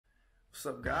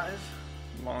What's up, guys?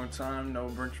 Long time no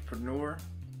entrepreneur.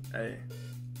 Hey,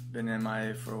 been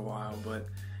MIA for a while, but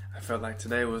I felt like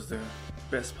today was the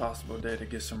best possible day to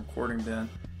get some recording done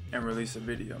and release a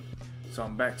video. So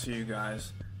I'm back to you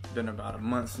guys. It's been about a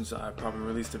month since I probably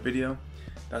released a video.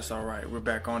 That's alright, we're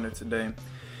back on it today.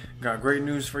 Got great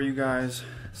news for you guys.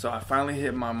 So I finally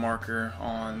hit my marker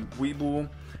on Webull.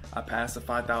 I passed the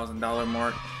 $5,000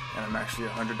 mark and I'm actually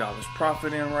 $100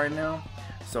 profit in right now.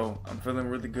 So I'm feeling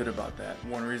really good about that.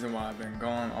 One reason why I've been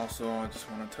gone also, I just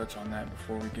want to touch on that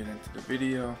before we get into the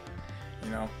video. You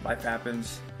know, life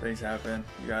happens, things happen,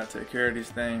 you gotta take care of these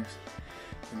things.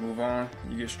 You move on,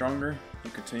 you get stronger,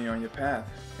 you continue on your path,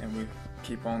 and we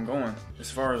keep on going. As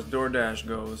far as DoorDash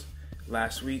goes,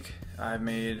 last week I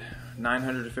made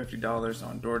 $950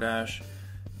 on DoorDash.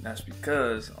 That's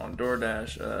because on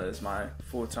DoorDash is my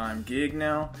full-time gig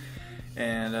now,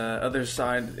 and other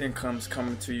side incomes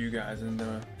coming to you guys in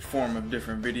the form of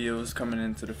different videos coming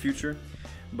into the future.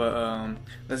 But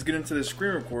let's get into the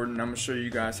screen recording. I'm gonna show you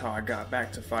guys how I got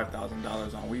back to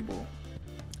 $5,000 on Webull.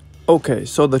 Okay,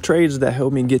 so the trades that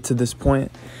helped me get to this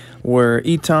point were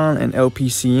Eton and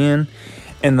LPCN.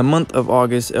 In the month of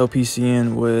August,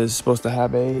 LPCN was supposed to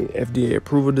have a FDA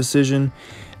approval decision.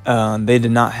 They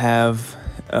did not have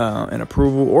an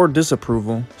approval or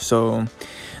disapproval, so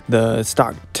the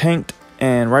stock tanked,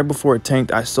 and right before it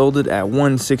tanked, I sold it at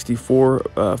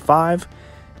 164.5,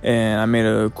 and I made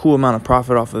a cool amount of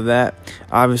profit off of that.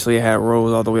 Obviously, it had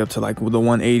rose all the way up to like the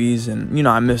 180s, and you know,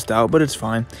 I missed out, but it's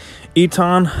fine.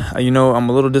 Eton, you know, I'm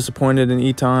a little disappointed in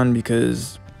Eton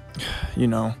because, you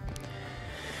know,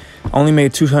 I only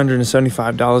made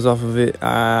 $275 off of it.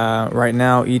 Right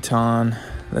now, Eton,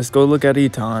 let's go look at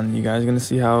Eton. You guys are gonna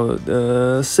see how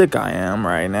sick I am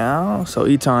right now. So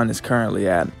Eton is currently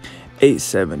at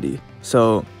 870.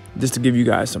 So just to give you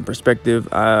guys some perspective,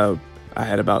 I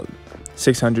had about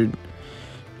 600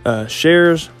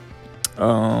 shares.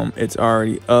 It's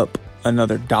already up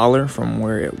another $1 from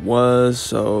where it was.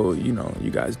 So, you know,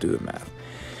 you guys do the math.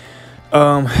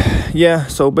 Yeah,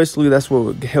 so basically that's what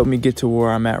would help me get to where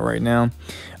I'm at right now.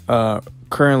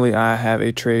 Currently I have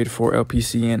a trade for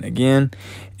LPCN again.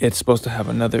 It's supposed to have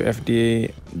another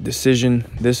FDA decision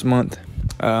this month.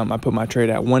 I put my trade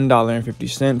at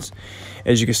 $1.50.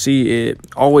 As you can see, it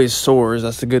always soars.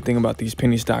 That's the good thing about these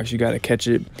penny stocks. You got to catch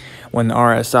it when the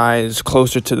RSI is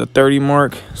closer to the 30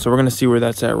 mark. So we're going to see where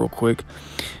that's at real quick.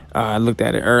 I looked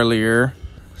at it earlier.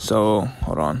 So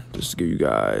hold on, just to give you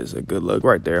guys a good look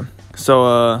right there.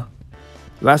 So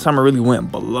last time I really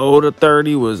went below the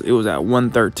 30 was at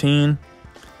 113.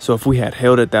 So if we had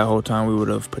held it that whole time, we would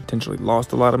have potentially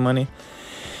lost a lot of money.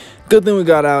 Good thing we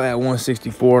got out at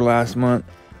 164 last month.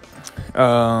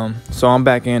 So I'm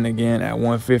back in again at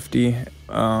 150.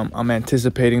 I'm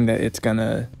anticipating that it's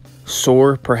gonna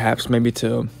soar, perhaps maybe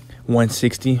to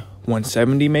 160,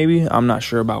 170 maybe. I'm not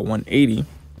sure about 180.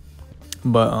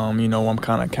 But you know, I'm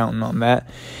kind of counting on that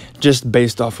just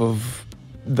based off of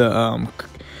the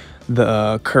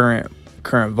current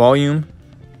volume.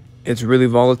 It's really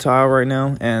volatile right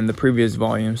now, and the previous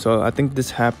volume. So I think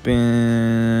this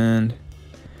happened.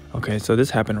 Okay, so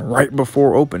this happened right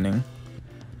before opening.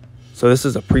 So this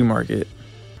is a pre-market.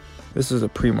 This is a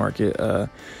pre-market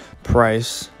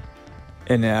price,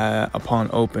 and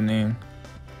upon opening,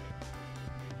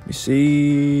 you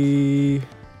see,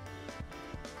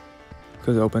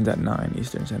 because it opened at 9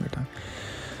 Eastern Standard Time.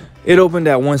 It opened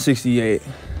at 168,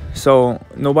 so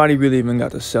nobody really even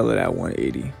got to sell it at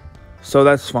 180. So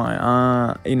that's fine.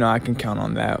 You know, I can count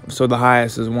on that. So the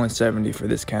highest is 170 for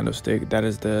this candlestick. That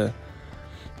is the,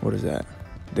 what is that?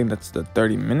 I think that's the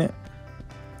 30-minute.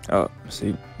 Oh,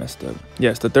 see, messed up.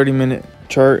 Yes, the 30-minute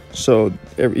chart. So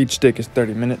each stick is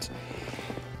 30 minutes.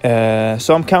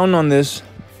 So I'm counting on this.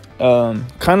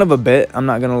 Kind of a bet, I'm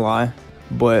not gonna lie,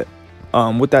 but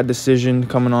with that decision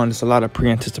coming on, it's a lot of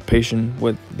pre-anticipation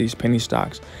with these penny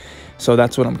stocks. So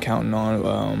that's what I'm counting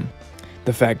on.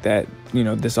 The fact that, you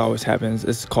know, this always happens.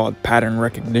 It's called pattern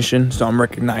recognition. So I'm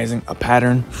recognizing a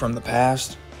pattern from the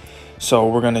past. So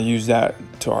we're going to use that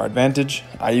to our advantage.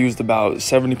 I used about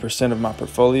 70% of my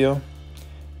portfolio,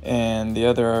 and the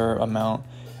other amount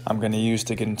I'm going to use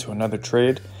to get into another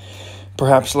trade.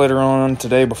 Perhaps later on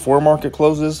today before market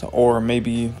closes, or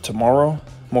maybe tomorrow,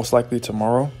 most likely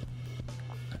tomorrow.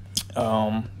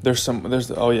 Oh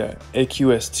yeah,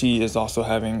 AQST is also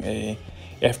having a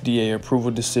FDA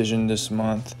approval decision this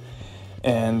month,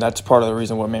 and that's part of the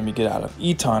reason what made me get out of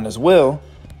Eton as well,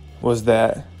 was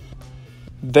that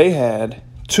they had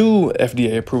 2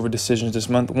 FDA approval decisions this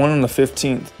month, one on the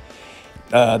 15th.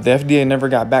 The FDA never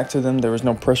got back to them. There was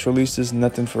no press releases,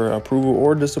 nothing for approval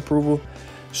or disapproval.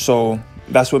 So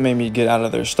that's what made me get out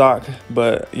of their stock.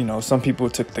 But you know, some people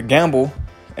took the gamble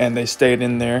and they stayed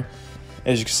in there,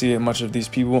 as you can see, much of these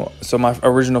people. So my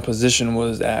original position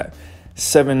was at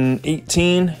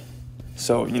 718.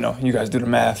 So, you know, you guys do the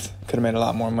math. Could have made a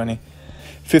lot more money.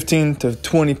 15 to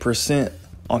 20%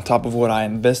 on top of what I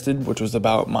invested, which was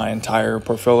about my entire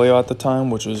portfolio at the time,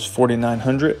 which was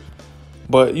 4,900.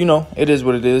 But, you know, it is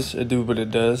what it is. It do what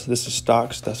it does. This is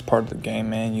stocks. That's part of the game,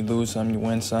 man. You lose some, you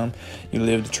win some. You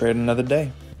live to trade another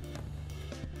day.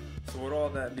 So with all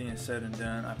that being said and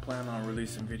done, I plan on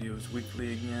releasing videos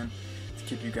weekly again to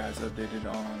keep you guys updated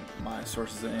on my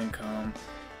sources of income,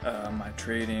 my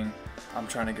trading. I'm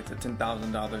trying to get to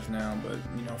 $10,000 now, but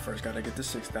you know, first got to get to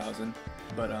 6,000.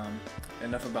 But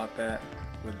enough about that.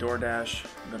 With DoorDash,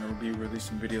 I'm gonna be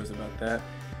releasing videos about that.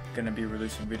 Gonna be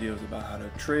releasing videos about how to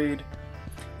trade,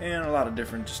 and a lot of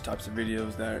different just types of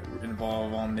videos that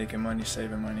involve on making money,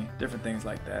 saving money, different things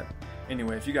like that.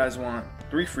 Anyway, if you guys want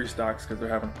 3 free stocks because they're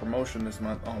having a promotion this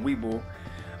month on Webull,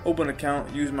 open an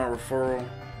account, use my referral,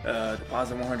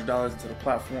 deposit $100 into the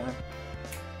platform.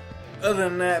 Other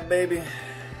than that, baby,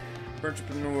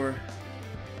 entrepreneur,